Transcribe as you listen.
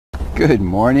Good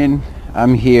morning.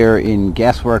 I'm here in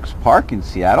Gasworks Park in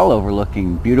Seattle,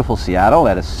 overlooking beautiful Seattle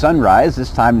at a sunrise,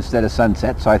 this time instead of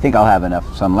sunset, so I think I'll have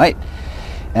enough sunlight.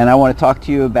 And I want to talk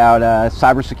to you about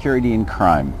cybersecurity and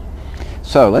crime.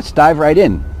 So let's dive right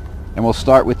in, and we'll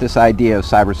start with this idea of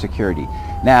cybersecurity.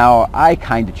 Now, I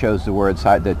kind of chose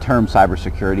the term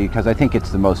cybersecurity because I think it's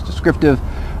the most descriptive,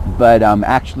 but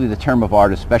actually the term of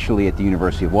art, especially at the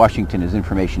University of Washington, is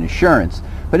information assurance.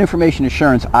 But information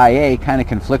assurance, IA, kind of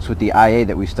conflicts with the IA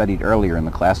that we studied earlier in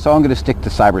the class, so I'm going to stick to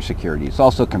cybersecurity. It's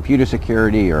also computer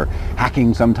security, or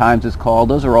hacking sometimes it's called.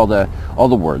 Those are all the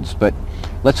words, but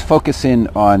let's focus in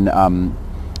on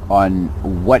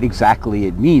what exactly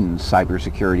it means,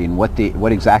 cybersecurity, and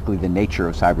what exactly the nature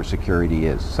of cybersecurity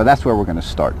is. So that's where we're going to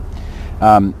start.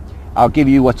 I'll give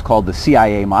you what's called the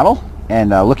CIA model,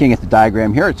 and looking at the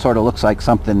diagram here, it sort of looks like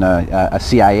something a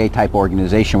CIA type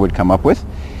organization would come up with.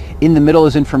 In the middle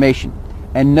is information,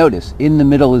 and notice, in the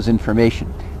middle is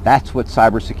information. That's what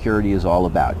cybersecurity is all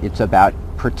about. It's about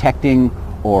protecting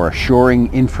or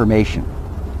assuring information.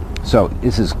 So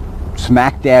this is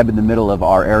smack dab in the middle of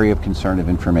our area of concern of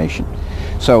information.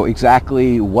 So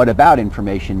exactly what about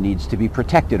information needs to be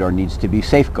protected or needs to be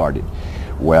safeguarded?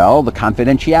 Well, the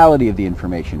confidentiality of the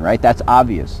information, right? That's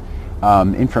obvious.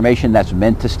 Information that's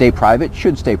meant to stay private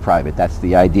should stay private. That's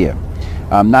the idea.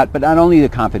 But not only the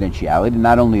confidentiality,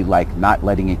 not only like not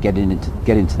letting it get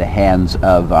into the hands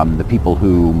of the people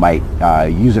who might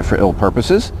use it for ill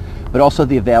purposes, but also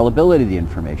the availability of the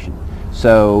information.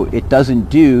 So it doesn't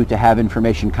do to have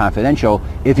information confidential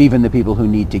if even the people who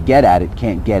need to get at it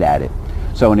can't get at it.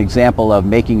 So an example of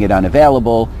making it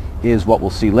unavailable is what we'll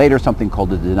see later, something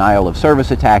called a denial of service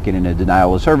attack. And in a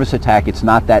denial of service attack, it's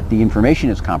not that the information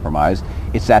is compromised,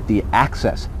 it's that the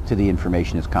access to the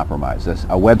information is compromised. A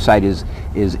website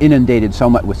is inundated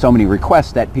with so many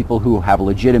requests that people who have a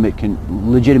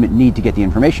legitimate need to get the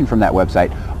information from that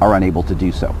website are unable to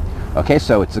do so. Okay,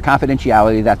 so it's the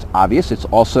confidentiality, that's obvious. It's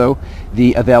also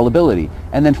the availability.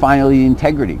 And then finally, the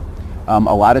integrity. A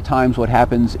lot of times what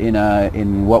happens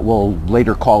in what we'll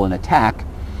later call an attack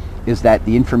is that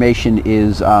the information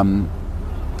is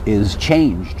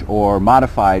changed or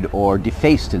modified or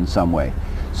defaced in some way.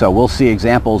 So we'll see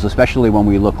examples, especially when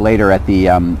we look later at the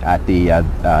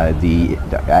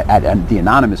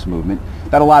anonymous movement,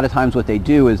 that a lot of times what they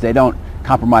do is they don't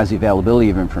compromise the availability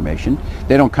of information.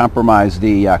 They don't compromise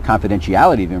the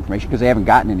confidentiality of information because they haven't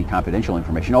gotten any confidential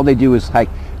information. All they do is like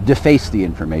deface the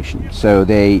information. So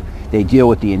they deal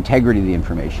with the integrity of the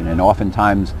information, and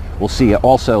oftentimes we'll see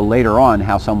also later on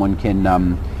how someone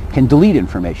can delete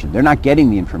information. They're not getting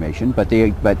the information, but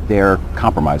they're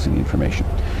compromising the information.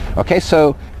 Okay,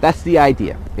 so that's the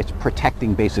idea. It's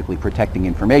basically protecting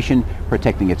information,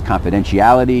 protecting its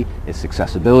confidentiality, its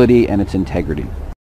accessibility, and its integrity.